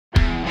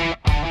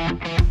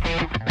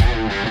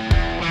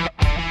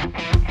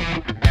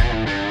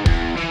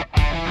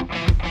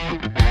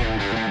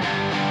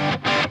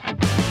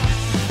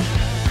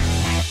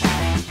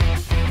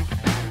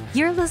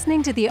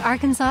listening to the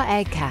Arkansas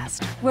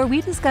AgCast, where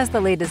we discuss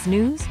the latest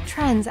news,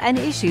 trends, and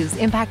issues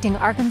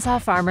impacting Arkansas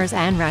farmers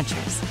and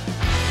ranchers.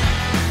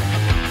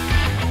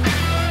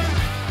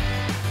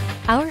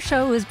 Our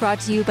show is brought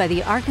to you by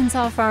the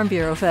Arkansas Farm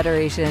Bureau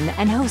Federation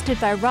and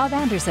hosted by Rob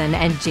Anderson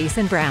and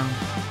Jason Brown.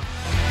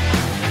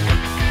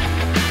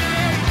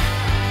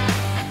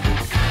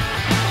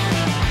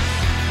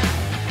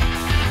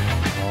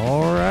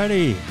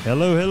 Alrighty.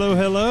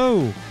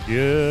 Hello.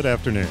 Good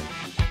afternoon.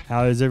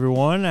 How is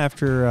everyone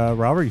after,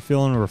 Robert, you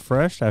feeling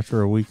refreshed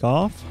after a week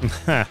off?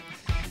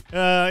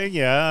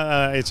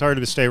 It's hard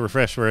to stay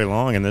refreshed very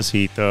long in this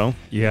heat, though.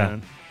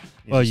 Yeah.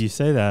 Well, you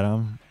say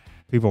that.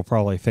 People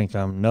probably think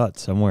I'm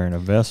nuts. I'm wearing a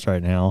vest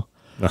right now.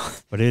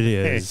 But it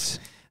is.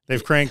 Hey,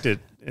 they've cranked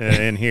it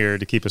in here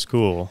to keep us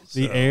cool.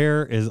 The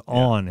air is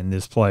on in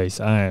this place.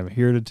 I am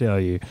here to tell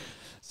you.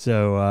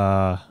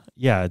 So,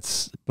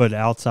 but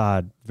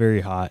outside,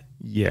 very hot.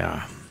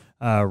 Yeah.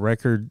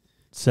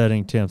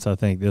 Record-setting temps, I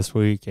think, this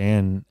week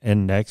and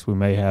next. We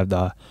may have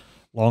the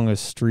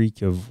longest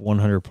streak of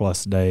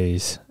 100-plus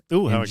days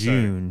in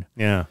June.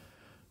 Yeah.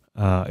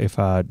 If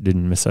I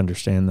didn't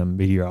misunderstand the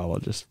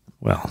meteorologist.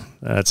 Well,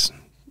 that's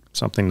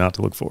something not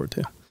to look forward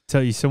to.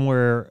 Tell you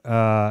somewhere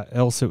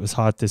else it was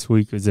hot this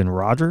week was in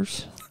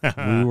Rogers.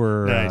 We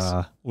were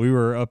nice. We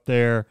were up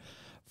there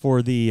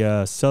for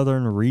the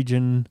Southern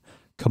Region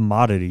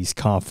Commodities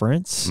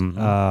Conference.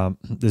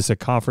 Mm-hmm. This is a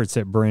conference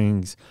that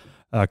brings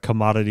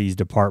commodities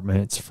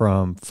departments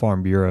from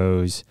farm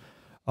bureaus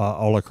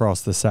all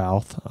across the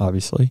South,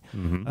 obviously.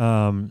 Mm-hmm.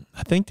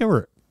 I think there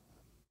were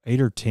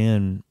 8 or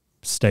 10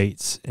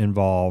 states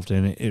involved,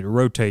 and it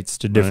rotates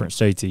to different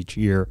states each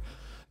year.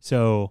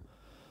 So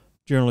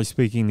generally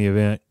speaking, the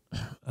event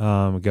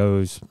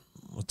goes,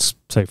 let's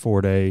say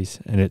 4 days,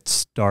 and it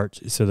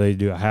starts, so they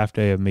do a half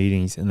day of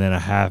meetings and then a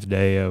half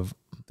day of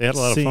They had a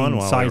lot of fun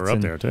while they were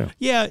up there, too.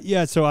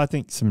 Yeah. So I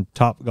think some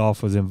Top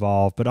Golf was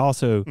involved, but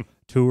also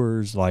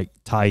tours like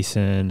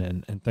Tyson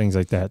and things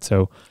like that.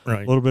 So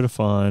a little bit of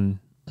fun,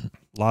 a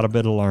lot of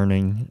bit of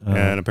learning.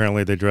 And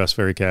apparently they dress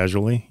very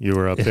casually. You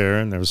were up there,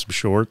 and there was some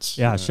shorts.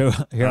 Yeah, I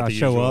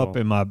show up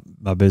in my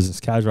business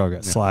casual. I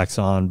got slacks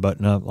on,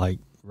 button up, like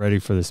ready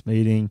for this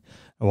meeting.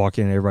 I walk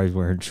in, everybody's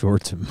wearing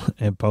shorts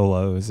and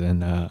polos,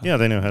 and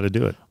they know how to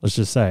do it. Let's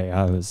just say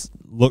I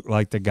looked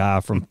like the guy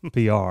from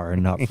PR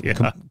and not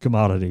from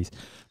commodities.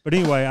 But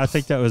anyway, I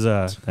think that was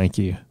thank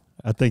you.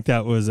 I think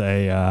that was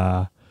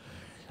that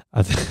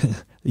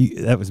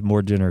was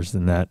more generous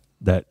than that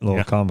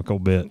little comical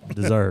bit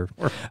deserved.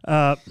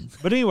 But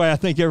anyway, I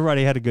think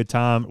everybody had a good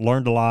time,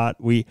 learned a lot.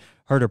 We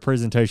heard a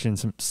presentation,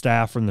 some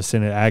staff from the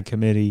Senate Ag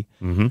Committee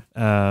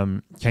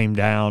came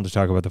down to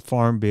talk about the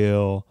Farm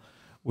Bill.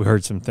 We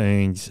heard some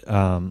things.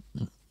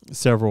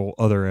 Several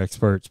other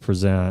experts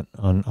present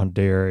on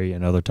dairy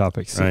and other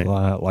topics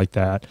like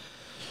that.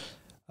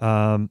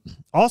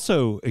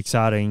 Also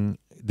exciting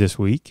this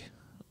week,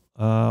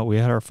 we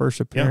had our first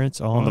appearance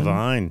on the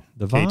Vine.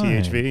 The Vine.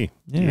 KTHV.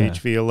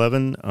 KTHV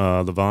 11,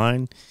 the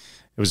Vine.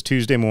 It was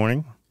Tuesday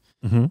morning,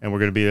 and we're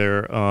going to be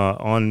there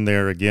on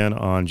there again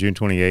on June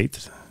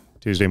 28th,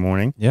 Tuesday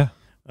morning. Yeah.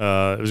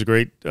 It was a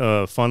great,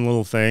 fun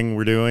little thing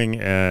we're doing.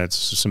 It's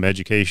some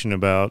education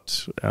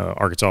about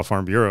Arkansas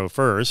Farm Bureau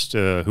first,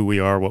 who we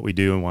are, what we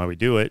do, and why we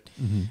do it.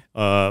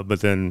 But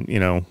then,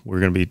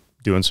 we're going to be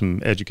doing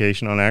some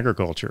education on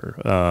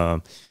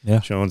agriculture,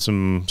 showing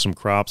some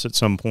crops at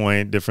some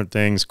point, different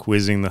things,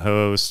 quizzing the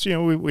hosts.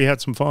 We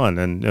had some fun.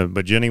 And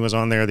but Jenny was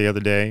on there the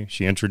other day.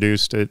 She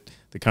introduced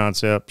the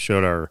concept,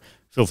 showed our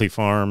Filthy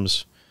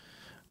Farms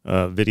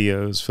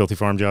videos, Filthy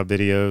Farm Job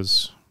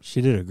videos. She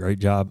did a great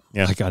job,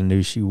 like I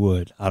knew she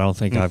would. I don't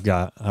think I'm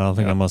going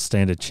to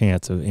stand a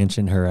chance of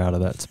inching her out of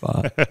that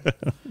spot.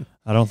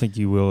 I don't think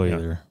you will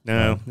either.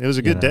 No, it was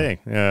a good day.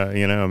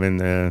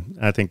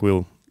 I think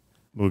we're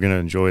going to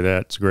enjoy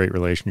that. It's a great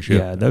relationship.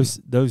 Yeah,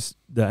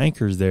 the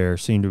anchors there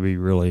seem to be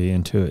really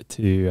into it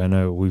too. I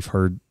know we've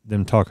heard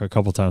them talk a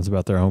couple times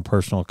about their own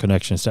personal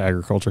connections to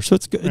agriculture. So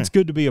it's good. It's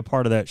good to be a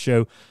part of that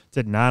show. It's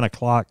at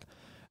 9:00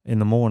 in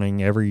the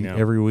morning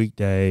every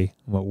weekday.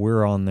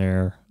 We're on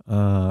there.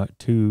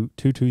 Two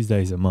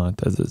Tuesdays a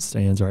month as it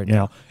stands right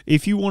now.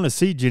 If you want to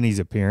see Jenny's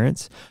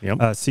appearance,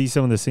 see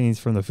some of the scenes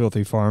from the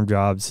Filthy Farm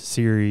Jobs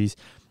series,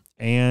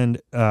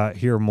 and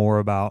hear more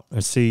about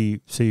see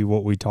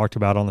what we talked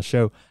about on the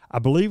show, I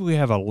believe we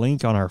have a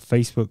link on our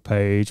Facebook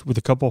page with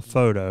a couple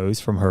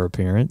photos from her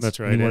appearance. That's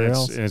right.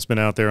 It's been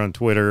out there on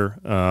Twitter.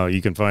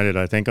 You can find it,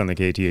 I think, on the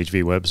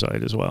KTHV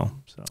website as well.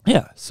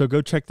 So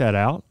go check that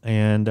out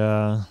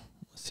and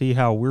see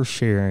how we're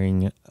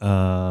sharing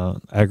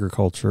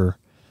agriculture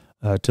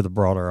to the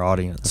broader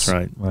audience.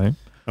 That's right.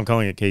 I'm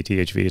calling it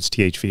KTHV. It's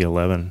THV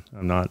 11.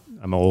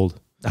 I'm old.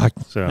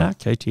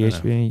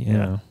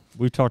 KTHV,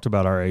 we've talked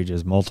about our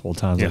ages multiple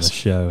times on the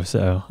show,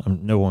 so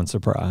no one's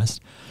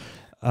surprised.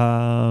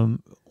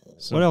 What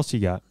else you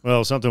got?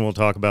 Well, something we'll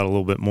talk about a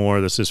little bit more.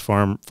 This is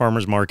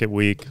Farmers Market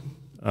Week.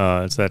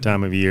 It's that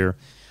time of year.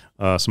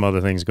 Some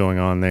other things going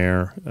on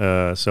there.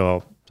 So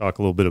I'll talk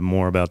a little bit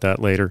more about that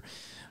later.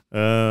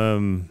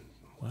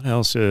 What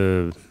else?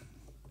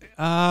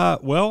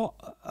 Let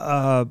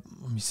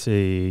me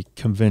see.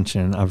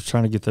 Convention. I was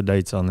trying to get the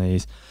dates on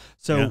these.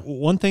 So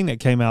one thing that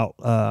came out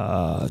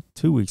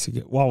 2 weeks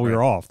ago, while we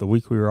were off, the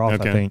week we were off,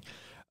 I think,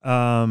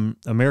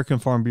 American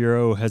Farm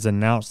Bureau has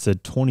announced the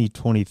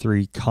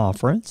 2023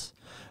 conference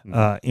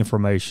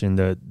information,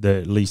 the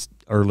at least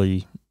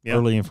early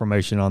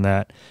information on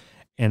that.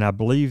 And I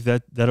believe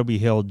that'll be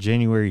held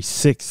January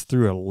 6th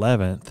through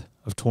 11th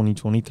of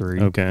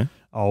 2023. Okay.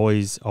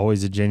 Always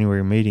a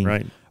January meeting.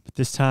 Right. But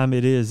this time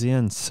it is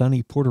in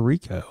sunny Puerto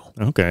Rico.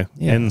 Okay.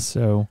 Yeah, and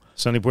so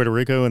sunny Puerto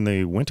Rico in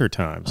the winter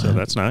time. So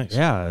that's nice.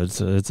 Yeah,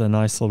 it's a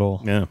nice little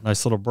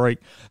break.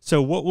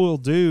 So what we'll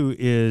do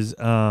is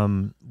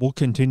we'll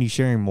continue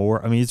sharing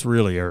more. I mean, it's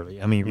really early.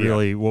 I mean,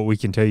 really what we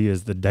can tell you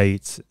is the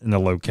dates and the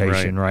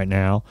location right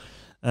now.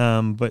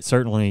 But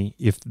certainly,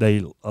 if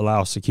they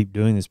allow us to keep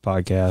doing this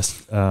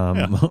podcast,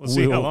 we'll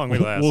see how long we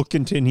last. We'll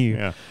continue.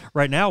 Yeah.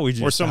 Right now, we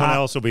just or someone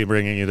else will be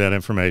bringing you that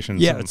information.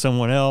 Yeah, it's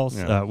someone else.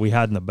 Yeah. We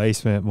hide in the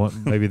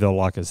basement. Maybe they'll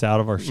lock us out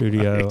of our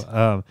studio.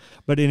 Right.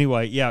 But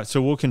anyway,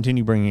 so we'll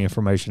continue bringing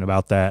information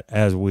about that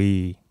as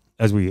we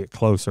get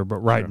closer. But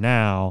right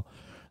now,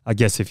 I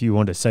guess if you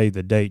want to say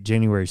the date,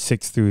 January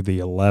 6th through the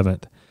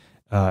 11th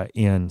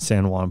in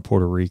San Juan,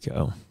 Puerto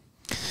Rico.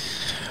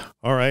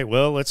 All right,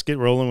 well, let's get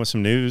rolling with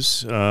some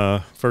news.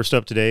 First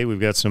up today,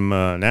 we've got some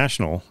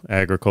national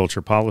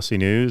agriculture policy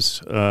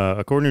news.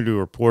 According to a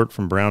report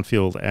from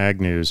Brownfield Ag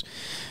News,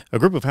 a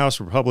group of House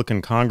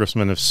Republican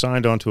congressmen have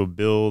signed onto a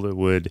bill that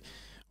would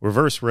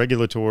reverse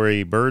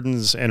regulatory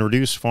burdens and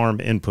reduce farm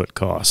input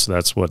costs.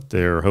 That's what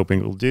they're hoping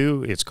it will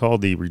do. It's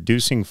called the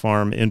Reducing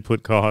Farm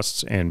Input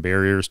Costs and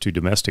Barriers to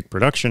Domestic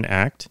Production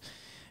Act,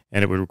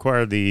 and it would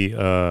require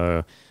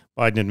the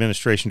Biden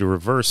administration to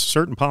reverse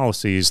certain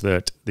policies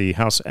that the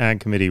House Ag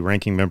Committee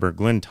ranking member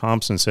Glenn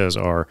Thompson says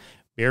are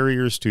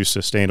barriers to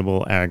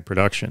sustainable ag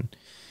production.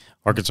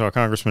 Arkansas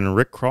Congressman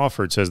Rick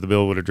Crawford says the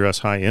bill would address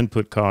high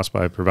input costs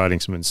by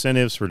providing some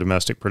incentives for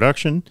domestic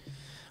production.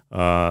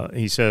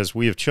 He says,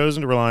 we have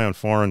chosen to rely on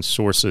foreign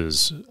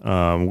sources.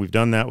 We've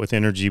done that with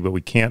energy, but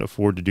we can't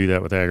afford to do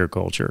that with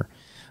agriculture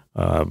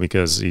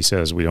because he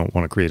says we don't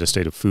want to create a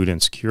state of food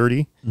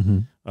insecurity.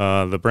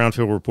 Mm-hmm. The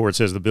Brownfield report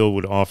says the bill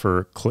would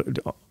offer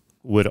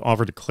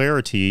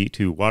clarity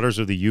to Waters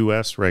of the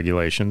U.S.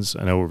 regulations.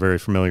 I know we're very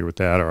familiar with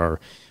that, our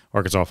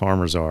Arkansas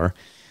farmers are.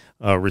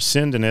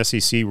 Rescind an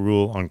SEC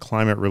rule on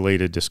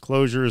climate-related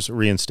disclosures,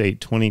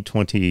 reinstate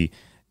 2020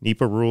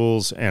 NEPA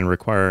rules, and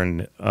require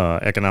an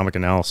economic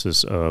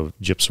analysis of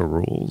GIPSA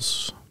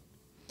rules.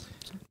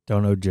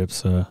 Don't know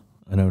GIPSA.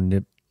 I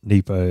know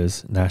NEPA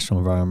is National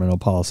Environmental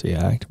Policy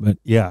Act, but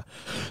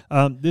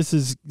this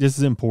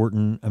is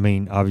important. I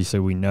mean, obviously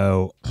we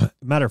know.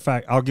 Matter of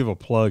fact, I'll give a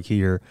plug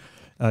here.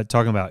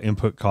 Talking about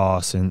input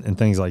costs and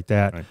things like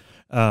that.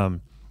 Right.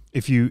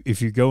 If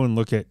you go and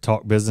look at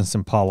Talk Business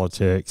and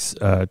Politics,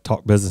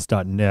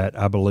 talkbusiness.net,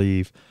 I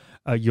believe,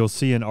 you'll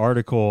see an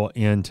article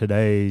in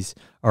today's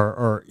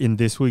or in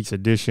this week's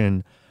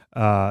edition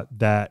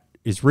that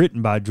is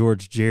written by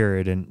George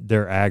Jarrett and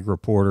their ag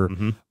reporter,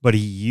 but he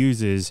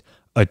uses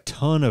a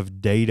ton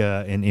of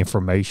data and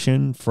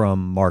information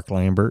from Mark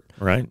Lambert,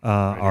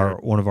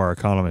 one of our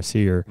economists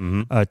here,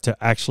 to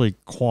actually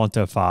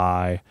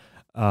quantify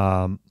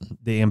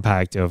the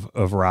impact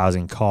of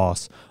rising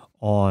costs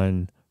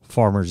on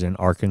farmers in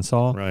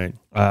Arkansas. Right.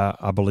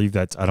 I believe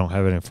I don't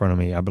have it in front of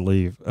me. I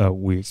believe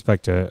we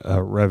expect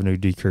a revenue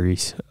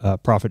decrease,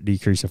 profit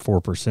decrease of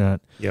 4%.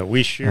 Yeah,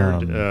 we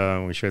shared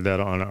that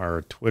on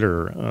our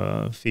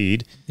Twitter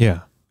feed.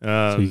 Yeah.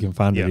 So you can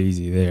find it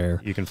easy there.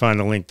 You can find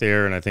the link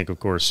there, and I think, of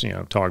course,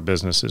 Talk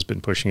Business has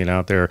been pushing it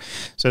out there. It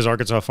says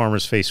Arkansas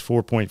farmers face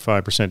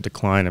 4.5%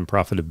 decline in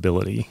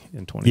profitability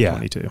in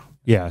 2022.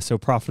 Yeah, so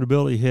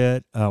profitability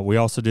hit. We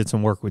also did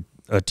some work with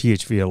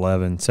THV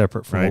 11,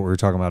 separate from what we were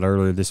talking about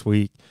earlier this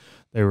week.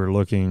 They were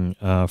looking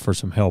for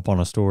some help on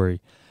a story.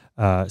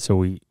 So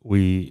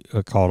we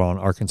called on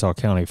Arkansas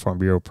County Farm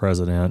Bureau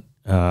President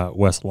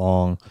Wes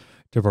Long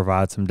to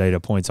provide some data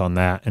points on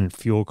that, and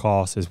fuel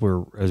costs as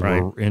we're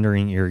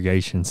entering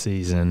irrigation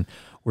season.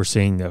 We're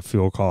seeing that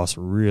fuel costs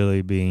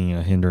really being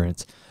a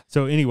hindrance.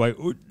 So anyway,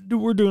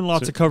 we're doing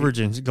lots of coverage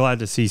and glad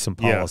to see some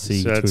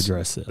policy to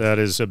address this. That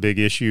is a big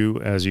issue,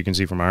 as you can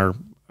see from our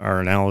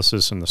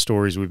analysis and the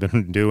stories we've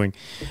been doing,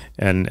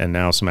 and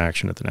now some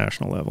action at the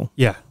national level.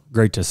 Yeah,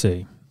 great to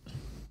see.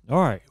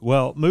 All right.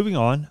 Well, moving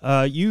on,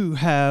 you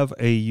have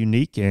a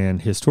unique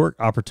and historic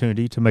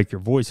opportunity to make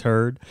your voice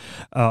heard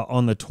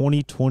on the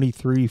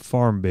 2023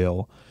 Farm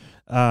Bill.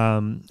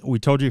 We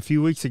told you a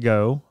few weeks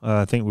ago,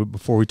 I think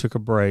before we took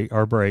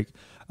our break,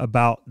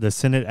 about the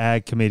Senate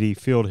Ag Committee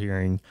field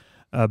hearing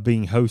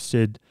being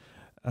hosted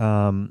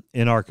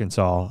in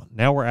Arkansas.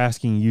 Now we're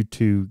asking you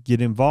to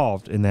get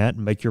involved in that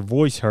and make your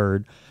voice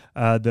heard.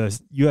 The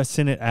U.S.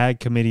 Senate Ag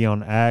Committee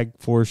on Ag,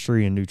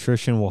 Forestry, and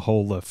Nutrition will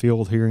hold a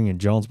field hearing in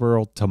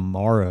Jonesboro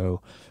tomorrow,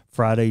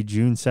 Friday,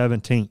 June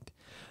 17th.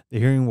 The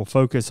hearing will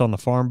focus on the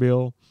Farm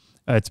Bill.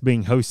 It's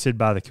being hosted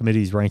by the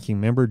committee's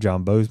ranking member,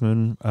 John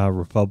Bozeman,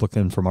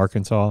 Republican from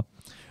Arkansas.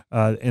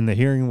 And the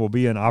hearing will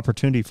be an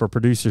opportunity for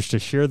producers to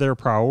share their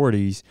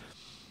priorities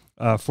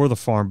for the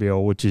Farm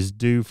Bill, which is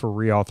due for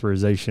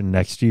reauthorization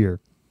next year.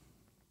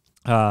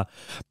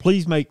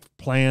 Please make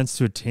plans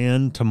to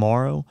attend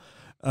tomorrow.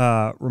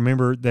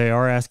 Remember, they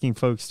are asking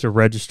folks to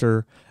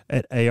register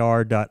at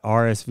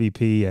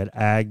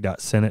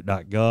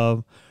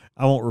ar.rsvp@ag.senate.gov.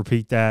 I won't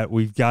repeat that.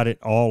 We've got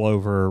it all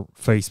over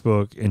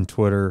Facebook and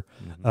Twitter,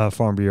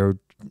 Farm Bureau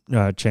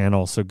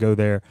channel, so go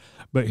there.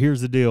 But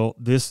here's the deal.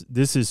 This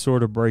is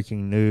sort of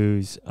breaking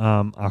news.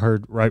 I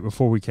heard right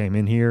before we came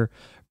in here,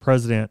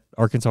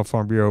 Arkansas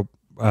Farm Bureau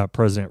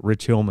President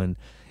Rich Hillman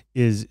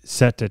is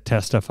set to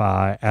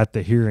testify at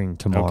the hearing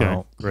tomorrow.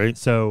 Okay, great.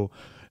 So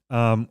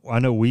I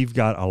know we've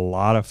got a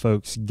lot of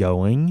folks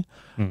going,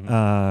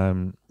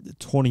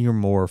 20 or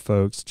more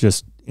folks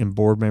just in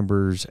board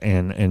members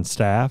and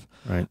staff.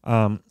 Right.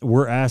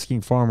 We're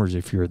asking farmers,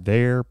 if you're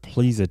there,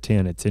 please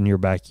attend. It's in your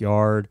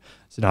backyard.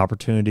 It's an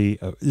opportunity.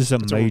 This is a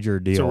major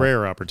deal. It's a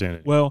rare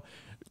opportunity. Well,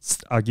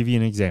 I'll give you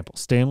an example.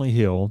 Stanley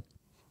Hill,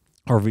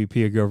 our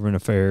VP of Government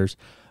Affairs,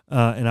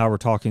 and I were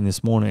talking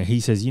this morning. He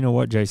says, you know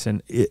what,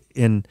 Jason,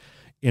 in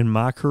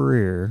my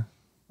career,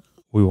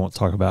 we won't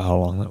talk about how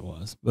long that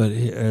was, but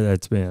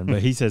that's been.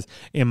 But he says,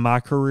 in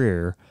my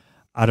career,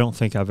 I don't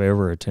think I've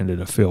ever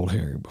attended a field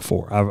hearing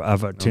before.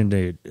 I've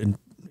attended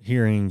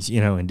hearings,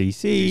 in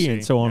D.C.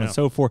 and so on and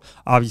so forth.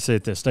 Obviously,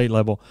 at the state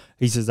level,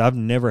 he says I've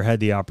never had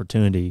the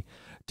opportunity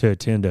to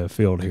attend a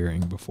field hearing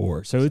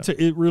before. So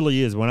it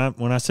really is. When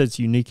I said it's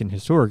unique and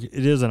historic,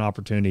 it is an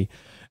opportunity,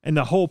 and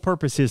the whole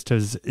purpose is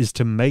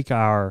to make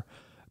the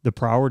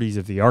priorities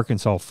of the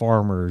Arkansas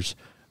farmers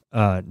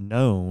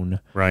known.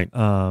 Right.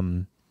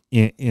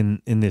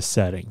 In this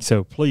setting.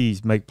 So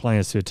please make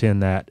plans to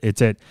attend that.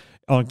 It's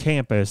on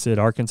campus at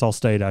Arkansas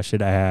State, I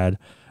should add,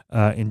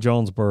 in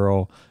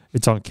Jonesboro.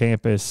 It's on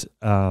campus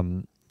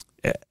at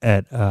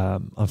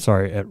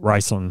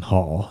Riceland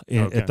Hall,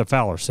 at the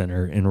Fowler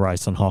Center in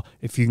Riceland Hall.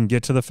 If you can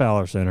get to the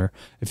Fowler Center,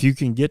 if you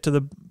can get to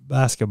the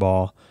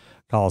basketball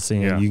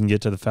Coliseum, you can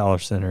get to the Fowler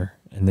Center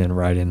and then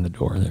right in the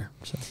door there.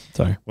 So,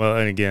 sorry. Well,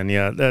 and again,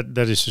 that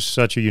is just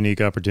such a unique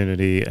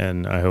opportunity,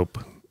 and I hope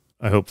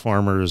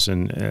farmers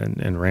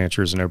and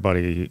ranchers and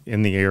everybody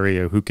in the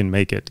area who can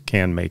make it,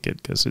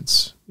 because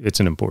it's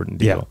an important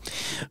deal.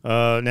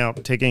 Yeah. Now,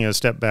 taking a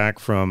step back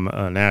from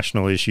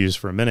national issues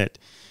for a minute,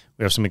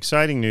 we have some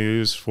exciting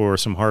news for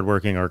some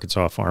hardworking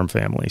Arkansas farm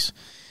families.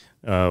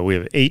 We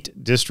have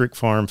 8 district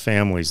farm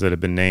families that have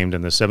been named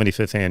in the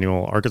 75th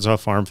Annual Arkansas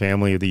Farm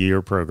Family of the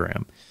Year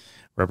program,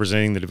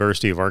 representing the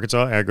diversity of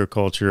Arkansas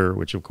agriculture,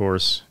 which, of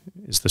course,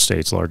 is the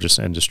state's largest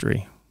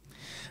industry.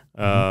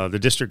 The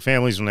district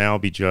families will now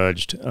be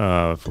judged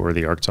for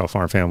the Arkansas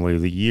Farm Family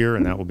of the Year,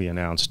 and that will be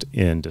announced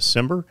in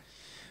December.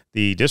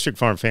 The district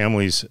farm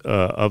families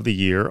of the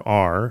year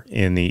are,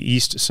 in the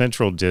East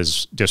Central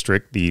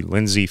District, the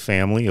Lindsay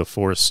family of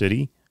Forest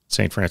City,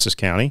 St. Francis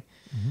County.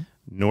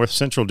 North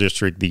Central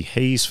District, the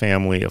Hayes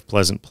family of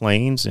Pleasant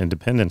Plains,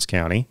 Independence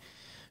County.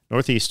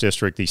 Northeast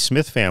District, the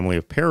Smith family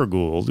of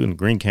Paragould in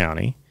Greene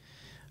County.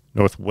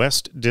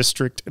 Northwest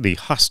District, the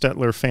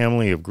Hostetler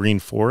family of Green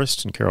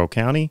Forest in Carroll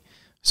County.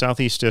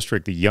 Southeast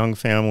District, the Young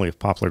family of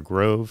Poplar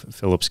Grove,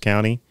 Phillips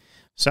County.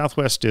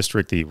 Southwest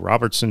District, the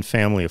Robertson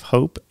family of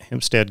Hope,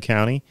 Hempstead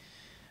County.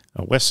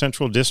 West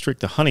Central District,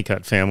 the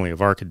Honeycutt family of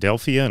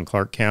Arkadelphia in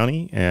Clark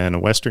County.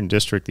 And Western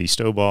District, the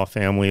Stobaugh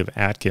family of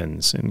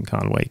Atkins in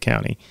Conway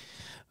County.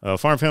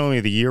 Farm Family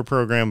of the Year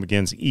program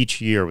begins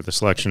each year with a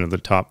selection of the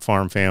top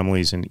farm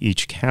families in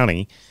each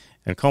county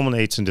and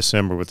culminates in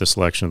December with the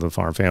selection of the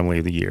Farm Family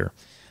of the Year.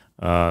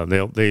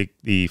 The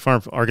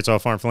Arkansas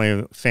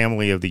Farm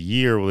Family of the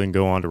Year will then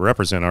go on to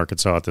represent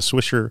Arkansas at the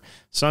Swisher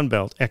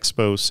Sunbelt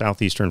Expo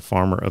Southeastern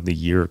Farmer of the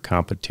Year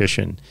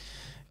competition.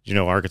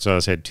 Arkansas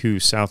has had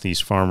 2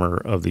 Southeast Farm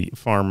of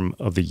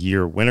the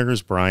Year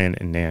winners, Brian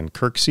and Nan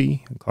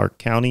Kirksey in Clark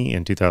County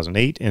in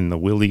 2008, and the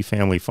Willie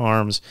Family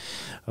Farms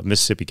of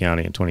Mississippi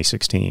County in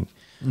 2016.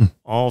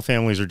 All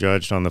families are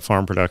judged on the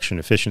farm production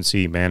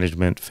efficiency,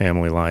 management,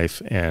 family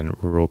life,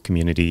 and rural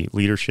community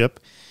leadership.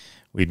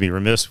 We'd be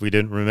remiss if we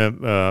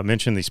didn't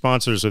mention the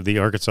sponsors of the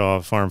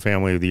Arkansas Farm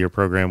Family of the Year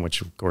program,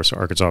 which, of course, are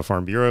Arkansas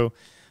Farm Bureau,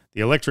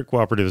 the Electric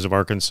Cooperatives of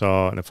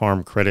Arkansas, and the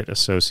Farm Credit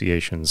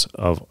Associations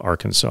of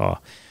Arkansas.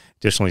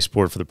 Additionally,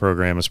 support for the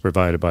program is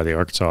provided by the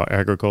Arkansas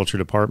Agriculture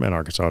Department,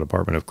 Arkansas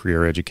Department of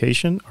Career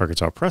Education,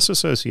 Arkansas Press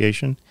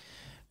Association,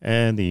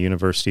 and the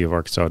University of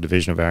Arkansas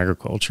Division of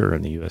Agriculture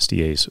and the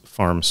USDA's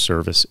Farm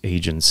Service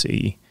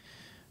Agency.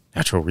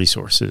 Natural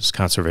Resources,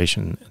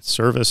 Conservation and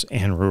Service,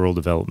 and Rural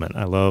Development.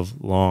 I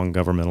love long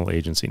governmental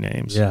agency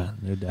names. Yeah,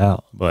 no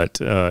doubt.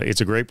 But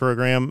it's a great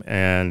program,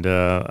 and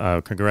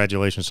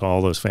congratulations to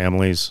all those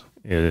families.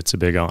 It's a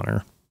big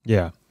honor.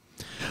 Yeah.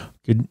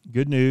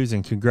 Good news,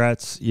 and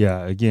congrats.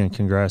 Yeah, again,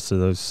 congrats to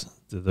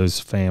those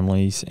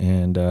families,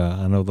 and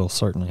I know they'll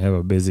certainly have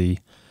a busy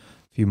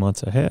few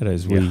months ahead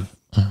as we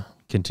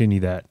continue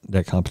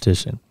that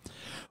competition.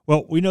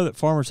 Well, we know that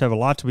farmers have a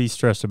lot to be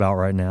stressed about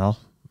right now.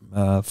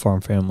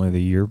 Farm Family of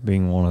the Year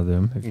being one of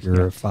them, if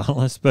you're a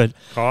finalist. But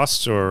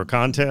costs or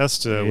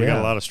contests, we got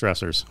a lot of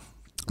stressors.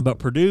 But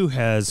Purdue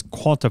has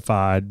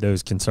quantified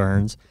those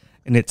concerns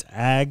in its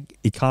Ag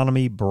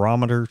Economy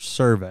Barometer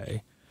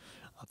survey.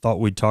 I thought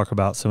we'd talk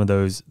about some of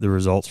the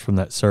results from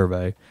that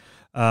survey.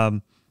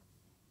 Higher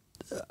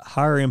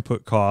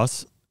input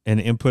costs and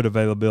input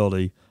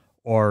availability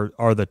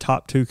are the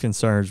top two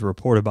concerns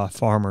reported by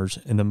farmers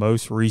in the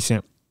most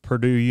recent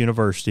Purdue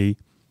University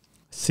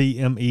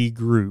CME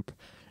Group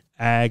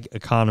Ag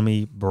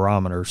Economy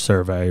Barometer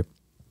survey,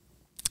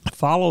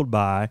 followed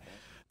by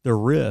the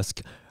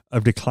risk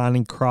of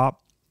declining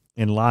crop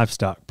and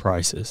livestock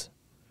prices.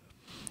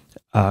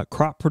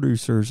 Crop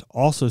producers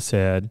also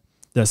said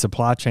that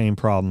supply chain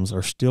problems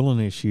are still an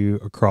issue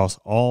across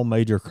all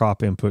major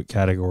crop input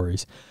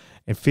categories,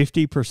 and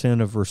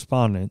 50% of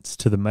respondents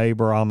to the May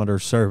Barometer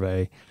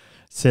survey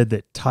said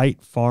that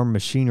tight farm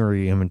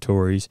machinery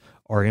inventories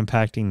are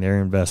impacting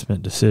their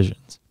investment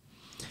decisions.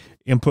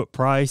 Input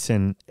price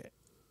and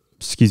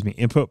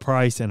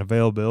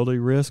availability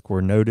risk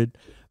were noted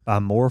by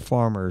more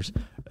farmers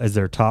as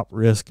their top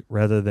risk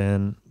rather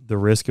than the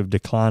risk of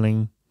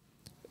declining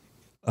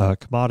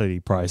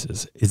commodity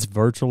prices. It's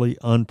virtually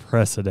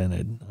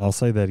unprecedented. I'll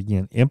say that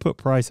again. Input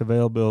price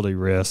availability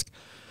risk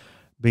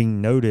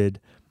being noted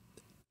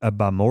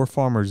by more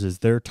farmers as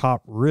their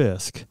top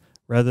risk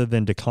rather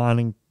than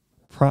declining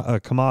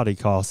commodity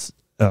costs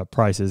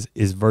prices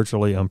is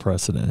virtually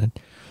unprecedented,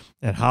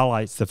 and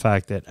highlights the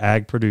fact that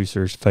ag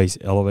producers face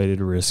elevated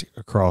risk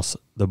across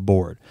the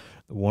board.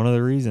 One of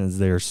the reasons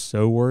they're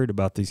so worried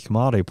about these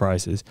commodity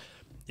prices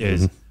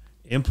is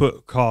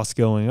input costs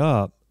going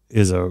up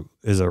is a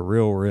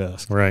real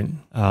risk. Right.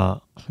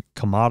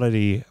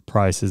 Commodity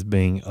prices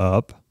being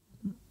up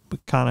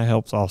kind of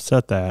helps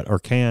offset that, or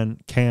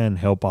can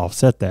help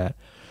offset that.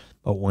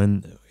 But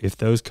if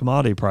those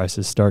commodity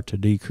prices start to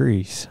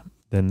decrease,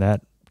 then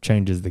that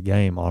changes the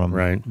game on them.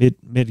 Right.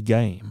 Mid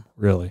game,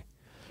 really.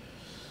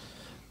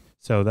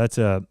 So that's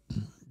a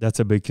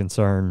big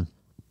concern.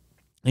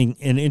 And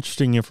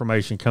interesting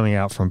information coming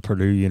out from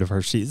Purdue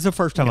University. It's the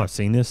first time I've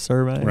seen this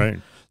survey. Right.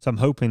 So I'm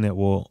hoping that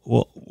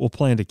we'll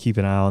plan to keep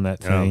an eye on that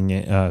thing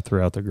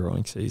throughout the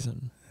growing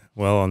season.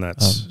 Well, on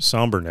that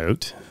somber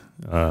note,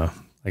 I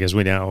guess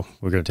we're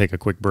going to take a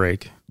quick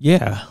break.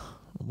 Yeah.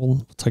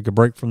 We'll take a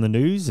break from the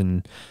news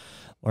and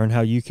learn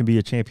how you can be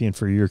a champion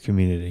for your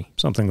community.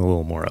 Something a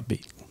little more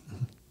upbeat.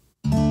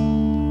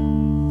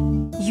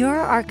 Your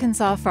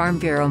Arkansas Farm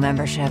Bureau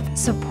membership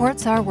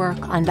supports our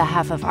work on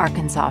behalf of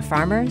Arkansas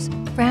farmers,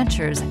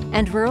 ranchers,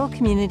 and rural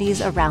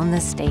communities around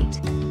the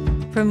state.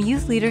 From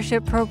youth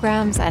leadership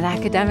programs and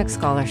academic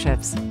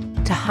scholarships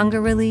to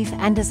hunger relief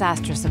and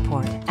disaster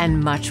support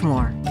and much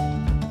more.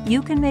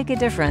 You can make a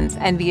difference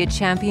and be a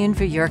champion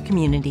for your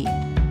community.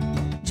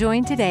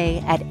 Join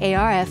today at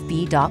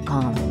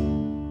arfb.com.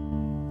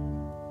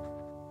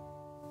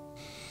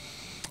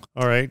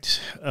 All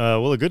right.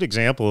 Well, a good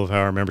example of how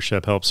our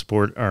membership helps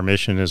support our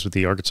mission is with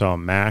the Arkansas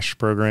MASH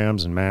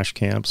programs and MASH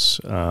camps.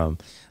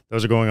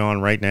 Those are going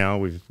on right now.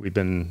 We've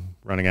been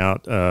running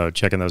out,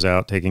 checking those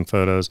out, taking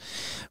photos.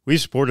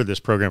 We've supported this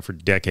program for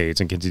decades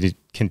and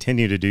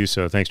continue to do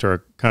so thanks to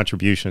our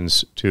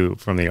contributions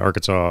from the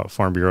Arkansas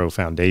Farm Bureau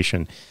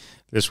Foundation.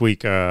 This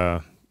week,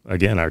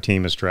 again, our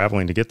team is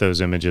traveling to get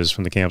those images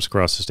from the camps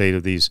across the state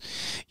of these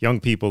young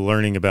people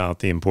learning about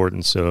the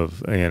importance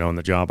of, and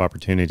the job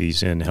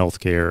opportunities in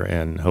healthcare,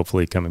 and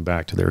hopefully coming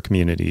back to their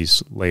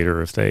communities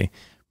later if they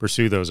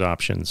pursue those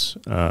options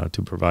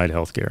to provide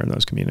healthcare in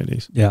those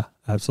communities. Yeah,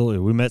 absolutely.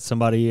 We met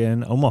somebody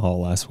in Omaha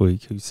last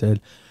week who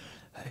said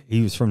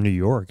he was from New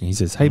York, and he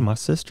says, "Hey, my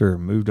sister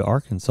moved to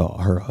Arkansas.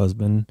 Her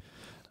husband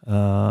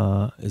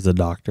is a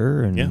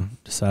doctor and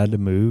decided to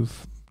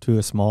move to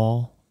a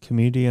small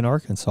community in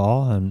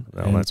Arkansas and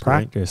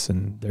practice, great.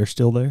 And they're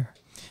still there."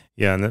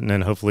 Yeah, and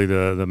then hopefully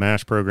the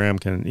MASH program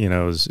can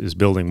is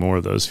building more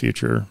of those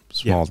future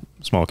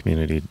small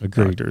community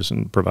doctors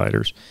and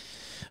providers.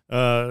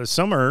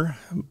 Summer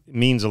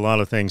means a lot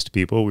of things to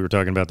people. We were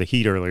talking about the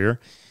heat earlier.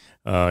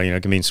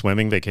 It can mean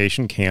swimming,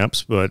 vacation,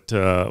 camps, but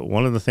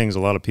one of the things a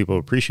lot of people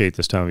appreciate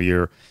this time of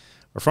year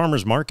are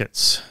farmers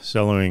markets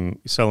selling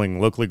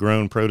locally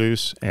grown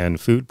produce and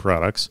food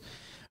products.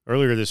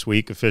 Earlier this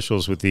week,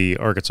 officials with the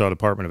Arkansas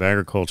Department of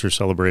Agriculture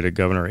celebrated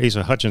Governor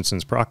Asa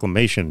Hutchinson's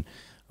proclamation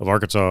of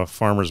Arkansas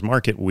Farmers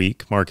Market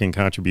Week, marking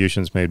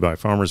contributions made by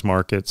farmers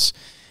markets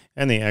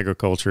and the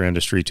agriculture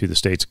industry to the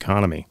state's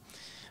economy.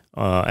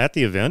 At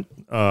the event,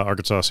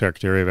 Arkansas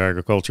Secretary of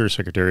Agriculture,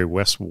 Secretary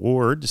Wes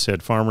Ward,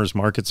 said farmers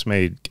markets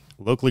made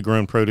locally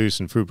grown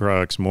produce and food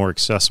products more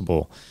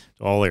accessible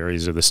to all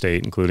areas of the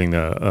state, including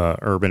the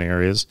urban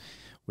areas.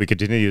 We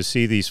continue to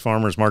see these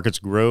farmers markets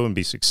grow and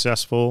be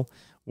successful,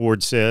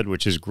 Ward said,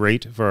 which is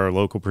great for our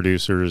local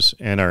producers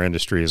and our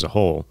industry as a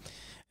whole,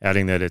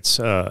 adding that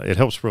it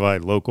helps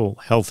provide local,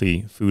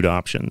 healthy food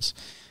options.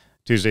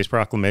 Tuesday's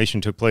proclamation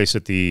took place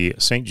at the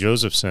St.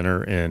 Joseph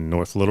Center in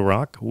North Little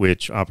Rock,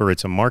 which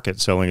operates a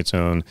market selling its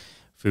own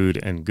food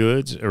and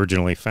goods.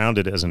 Originally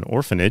founded as an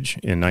orphanage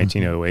in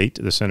 1908,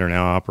 the center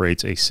now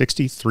operates a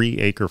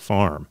 63-acre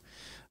farm.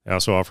 They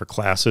also offer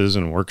classes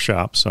and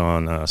workshops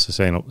on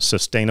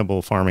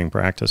sustainable farming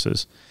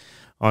practices.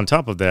 On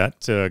top of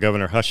that,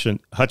 Governor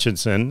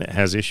Hutchinson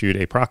has issued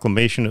a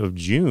proclamation of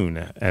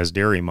June as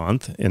Dairy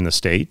Month in the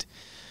state.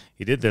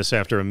 He did this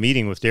after a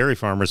meeting with dairy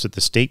farmers at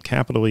the state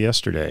capitol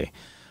yesterday.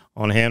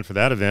 On hand for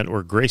that event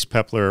were Grace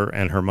Pepler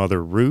and her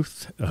mother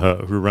Ruth,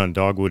 who run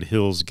Dogwood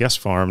Hills Guest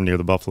Farm near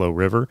the Buffalo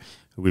River.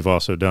 We've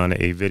also done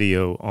a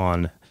video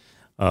on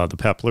the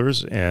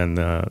Peplers and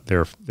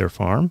their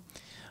farm.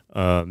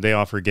 They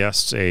offer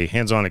guests a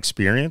hands-on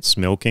experience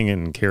milking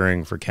and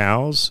caring for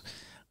cows.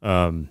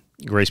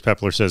 Grace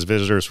Pepler says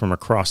visitors from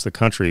across the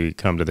country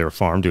come to their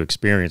farm to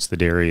experience the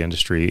dairy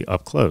industry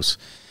up close.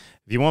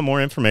 If you want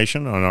more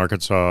information on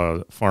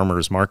Arkansas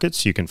farmers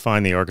markets, you can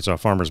find the Arkansas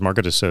Farmers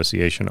Market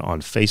Association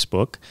on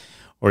Facebook,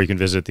 or you can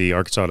visit the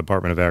Arkansas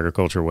Department of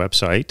Agriculture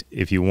website.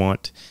 If you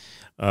want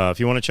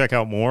to check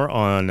out more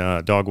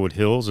on Dogwood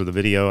Hills or the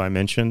video I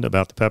mentioned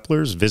about the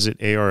Peplers, visit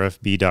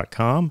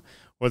arfb.com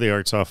or the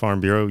Arkansas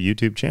Farm Bureau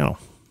YouTube channel.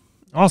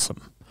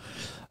 Awesome.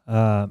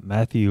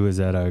 Matthew was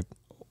at a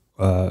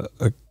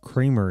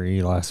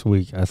creamery last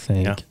week, I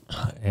think,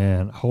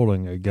 and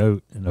holding a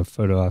goat in a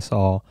photo I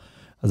saw.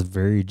 I was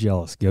very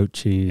jealous. Goat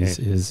cheese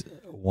is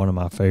one of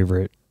my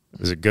favorite. It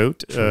was a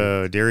goat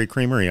dairy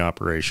creamery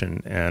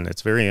operation, and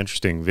it's a very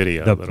interesting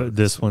video.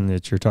 This one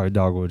that you're talking,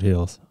 Dogwood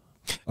Hills.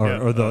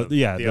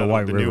 The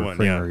White River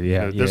Creamery.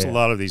 There's a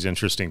lot of these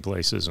interesting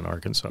places in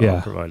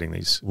Arkansas providing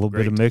these a little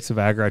bit of mix of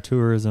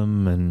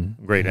agritourism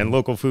and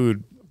local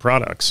food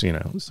products.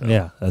 So.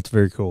 Yeah, that's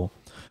very cool.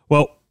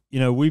 Well,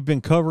 we've been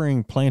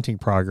covering planting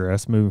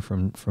progress,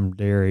 moving from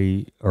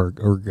dairy or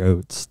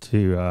goats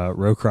to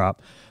row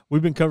crop.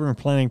 We've been covering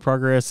planting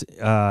progress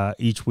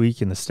each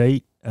week in the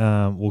state.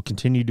 We'll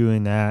continue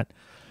doing that,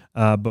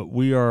 but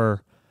we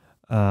are.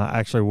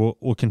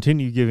 We'll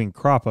continue giving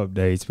crop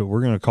updates, but we're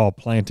going to call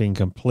planting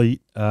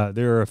complete.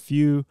 There are a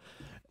few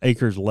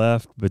acres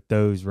left, but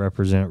those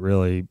represent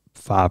really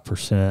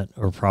 5%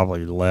 or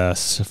probably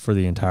less for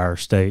the entire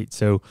state.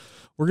 So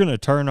we're going to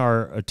turn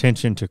our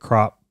attention to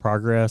crop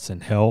progress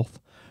and health.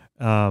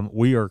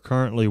 We are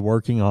currently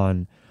working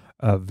on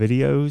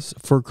videos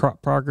for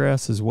crop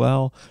progress as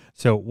well.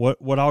 So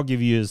what I'll give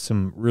you is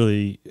some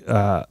really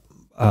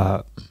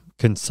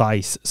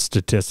concise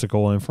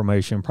statistical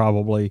information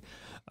probably.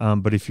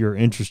 But if you're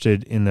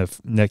interested in the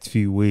next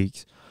few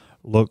weeks,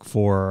 look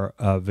for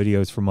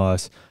videos from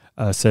us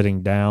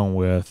sitting down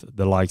with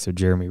the likes of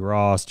Jeremy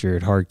Ross,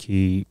 Jared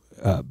Hartkey,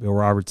 Bill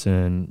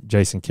Robertson,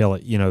 Jason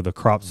Kelly, the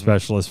crop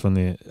specialists from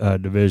the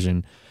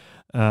division,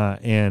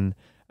 and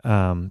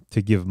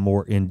to give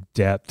more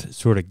in-depth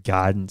sort of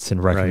guidance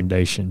and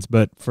recommendations.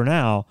 Right. But for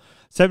now,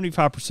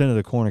 75% of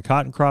the corn and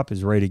cotton crop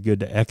is rated good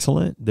to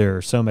excellent. There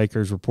are some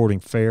acres reporting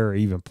fair or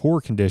even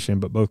poor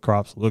condition, but both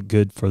crops look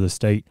good for the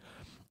state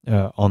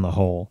on the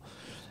whole.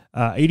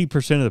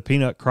 80% of the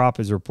peanut crop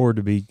is reported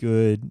to be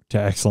good to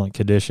excellent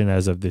condition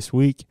as of this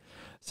week.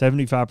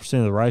 75%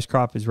 of the rice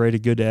crop is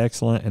rated good to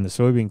excellent, and the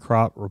soybean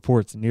crop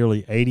reports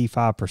nearly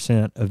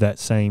 85% of that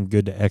same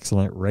good to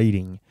excellent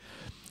rating.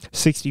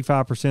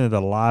 65% of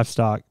the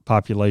livestock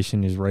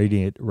population is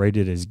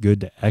rated as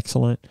good to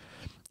excellent.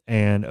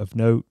 And of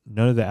note,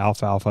 none of the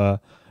alfalfa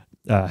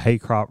hay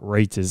crop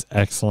rates as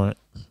excellent,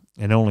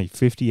 and only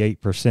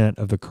 58%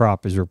 of the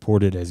crop is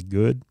reported as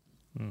good.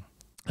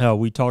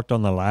 We talked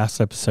on the last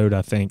episode,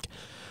 I think,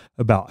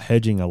 about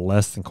hedging a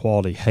less than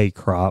quality hay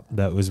crop.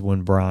 That was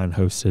when Brian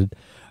co-hosted.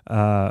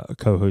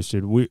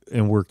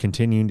 We're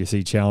continuing to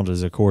see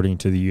challenges according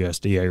to the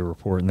USDA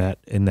report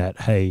in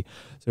that hay.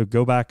 So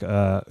go back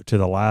to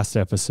the last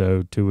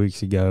episode 2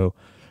 weeks ago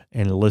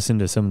and listen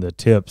to some of the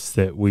tips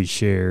that we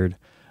shared.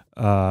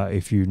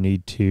 If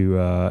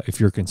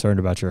you're concerned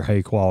about your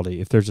hay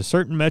quality, if there's a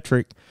certain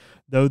metric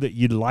though that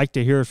you'd like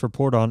to hear us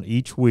report on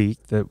each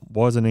week that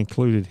wasn't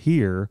included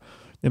here,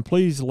 then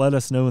please let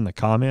us know in the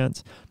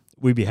comments.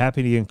 We'd be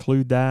happy to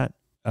include that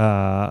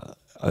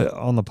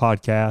on the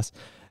podcast.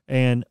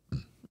 And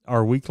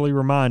our weekly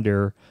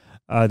reminder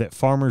that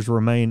farmers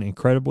remain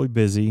incredibly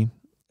busy.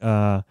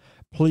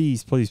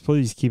 Please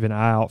keep an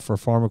eye out for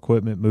farm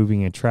equipment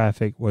moving in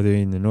traffic, whether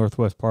in the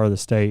northwest part of the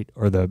state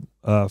or the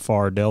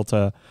far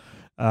delta.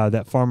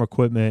 That farm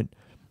equipment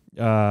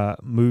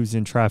moves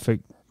in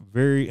traffic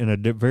in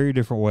a very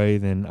different way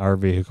than our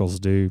vehicles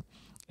do.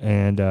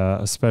 And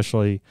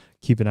especially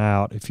keep an eye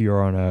out if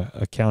you're on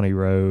a county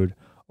road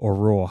or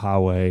rural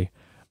highway.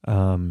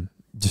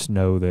 Just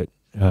know that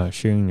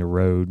sharing the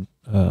road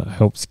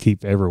helps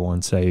keep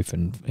everyone safe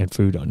and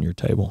food on your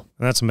table.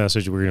 And that's a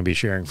message we're going to be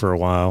sharing for a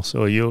while.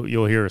 So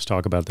you'll hear us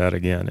talk about that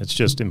again. It's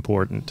just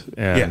important.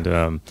 And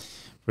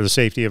for the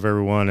safety of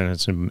everyone, and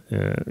it's,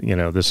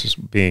 this is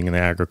being in the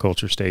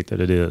agriculture state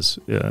that it is,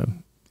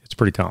 it's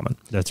pretty common.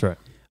 That's right.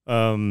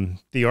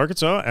 The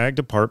Arkansas Ag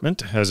Department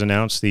has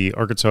announced the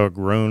Arkansas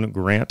Grown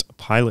Grant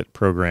Pilot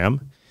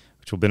Program,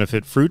 which will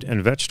benefit fruit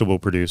and vegetable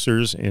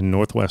producers in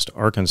northwest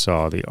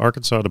Arkansas. The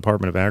Arkansas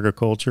Department of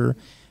Agriculture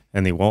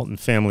and the Walton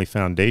Family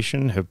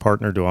Foundation have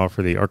partnered to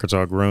offer the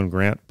Arkansas Grown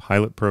Grant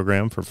Pilot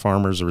Program for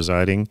farmers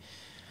residing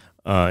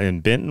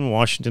in Benton,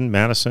 Washington,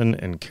 Madison,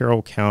 and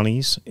Carroll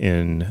counties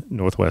in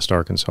northwest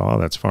Arkansas.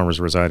 That's farmers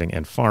residing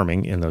and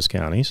farming in those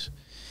counties.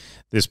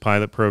 This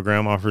pilot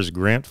program offers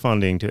grant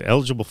funding to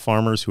eligible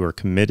farmers who are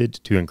committed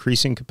to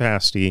increasing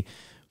capacity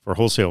for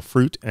wholesale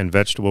fruit and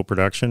vegetable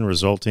production,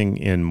 resulting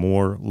in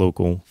more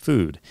local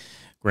food.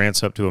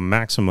 Grants up to a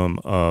maximum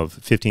of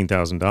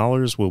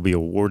 $15,000 will be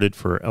awarded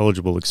for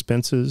eligible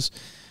expenses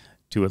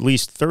to at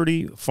least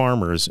 30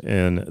 farmers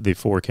in the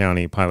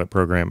 4-county pilot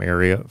program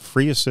area.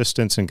 Free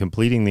assistance in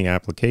completing the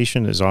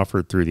application is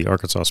offered through the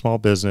Arkansas Small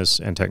Business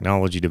and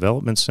Technology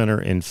Development Center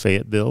in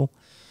Fayetteville.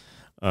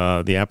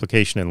 The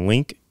application and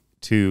link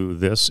to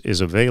this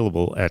is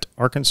available at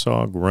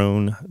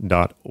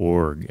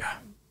arkansasgrown.org.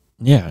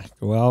 Yeah,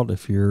 go out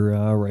if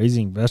you're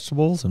raising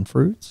vegetables and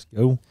fruits.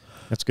 Go.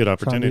 That's a good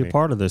opportunity. Try to be a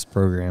part of this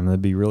program.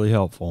 That'd be really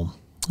helpful.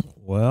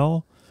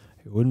 Well,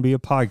 it wouldn't be a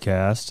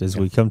podcast as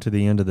we come to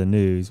the end of the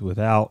news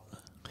without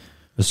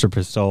Mr.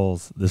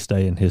 Pistol's This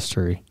Day in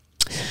History.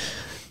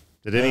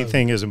 Did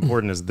anything as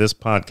important as this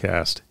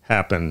podcast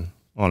happen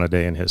on a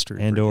day in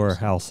history? And or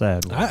how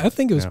sad was I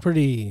think it was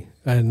pretty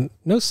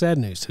no sad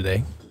news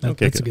today.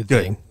 That's a good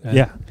thing.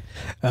 Yeah.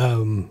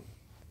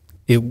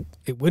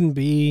 It wouldn't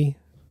be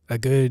a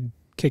good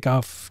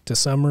kickoff to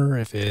summer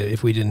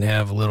if we didn't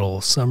have a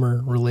little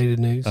summer related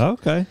news.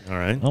 Okay. All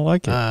right. I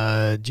like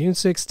it. June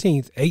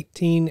 16th,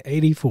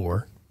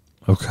 1884.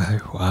 Okay.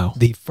 Wow.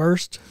 The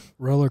first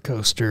roller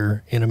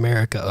coaster in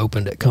America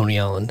opened at Coney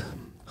Island.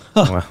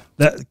 Wow.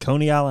 That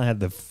Coney Island had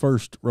the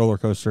first roller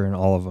coaster in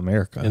all of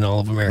America. In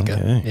all of America.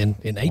 Okay. In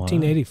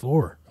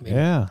 1884. I mean,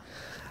 Yeah.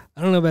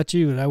 I don't know about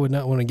you, but I would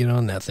not want to get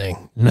on that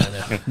thing.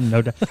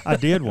 No doubt. I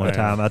did one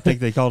time. I think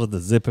they called it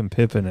the Zip and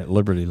Pippin at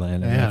Liberty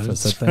Land in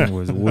Memphis. That thing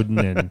was wooden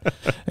and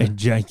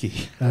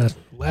janky.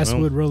 Last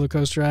wood roller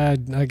coaster I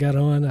got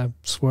on, I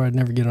swore I'd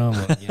never get on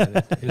one.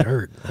 Yeah, it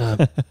hurt.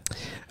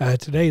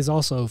 Today is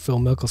also Phil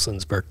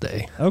Mickelson's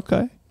birthday.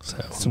 Okay. So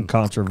Some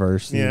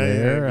controversy Yeah,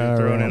 there. you're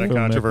throwing in a Phil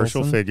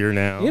controversial Mickelson. figure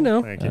now. You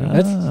know, Thank you.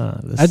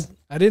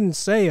 I didn't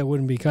say I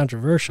wouldn't be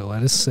controversial.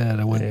 I just said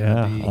I wouldn't be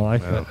I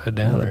like that. a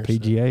downer. The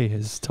PGA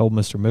has told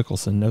Mr.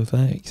 Mickelson no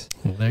thanks.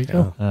 Well, there you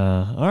go.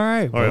 All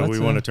right. All right, we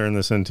want to turn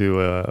this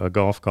into a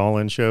golf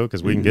call-in show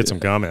because we can get some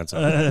comments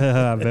on it.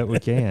 I bet we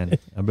can.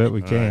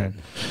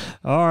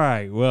 All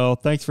right. Well,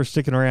 thanks for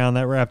sticking around.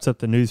 That wraps up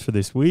the news for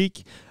this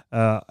week.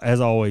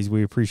 As always,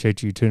 we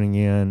appreciate you tuning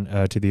in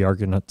to the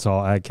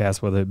Arkansas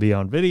AgCast, whether it be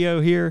on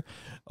video here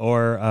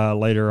or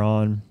later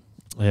on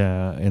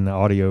in the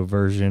audio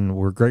version.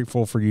 We're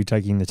grateful for you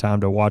taking the time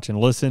to watch and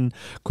listen.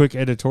 Quick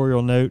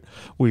editorial note.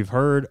 We've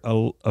heard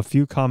a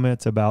few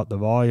comments about the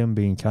volume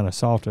being kind of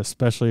soft,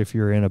 especially if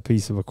you're in a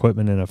piece of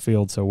equipment in a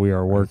field. So we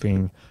are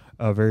working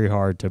very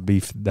hard to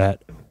beef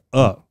that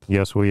up.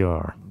 Yes, we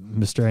are.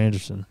 Mr.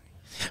 Anderson.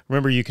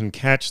 Remember, you can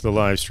catch the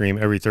live stream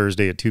every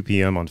Thursday at 2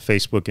 p.m. on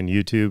Facebook and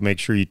YouTube. Make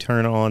sure you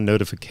turn on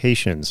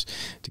notifications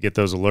to get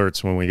those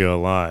alerts when we go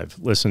live.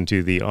 Listen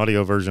to the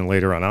audio version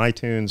later on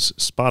iTunes,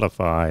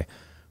 Spotify,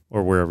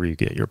 or wherever you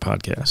get your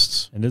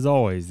podcasts. And as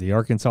always, the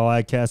Arkansas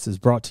AgCast is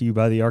brought to you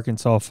by the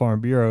Arkansas Farm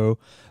Bureau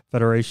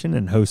Federation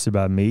and hosted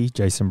by me,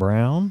 Jason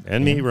Brown.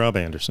 And me, Rob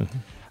Anderson.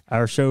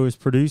 Our show is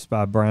produced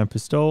by Brian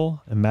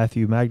Pistol and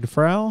Matthew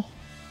Magdafrau.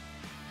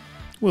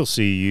 We'll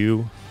see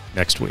you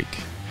next week.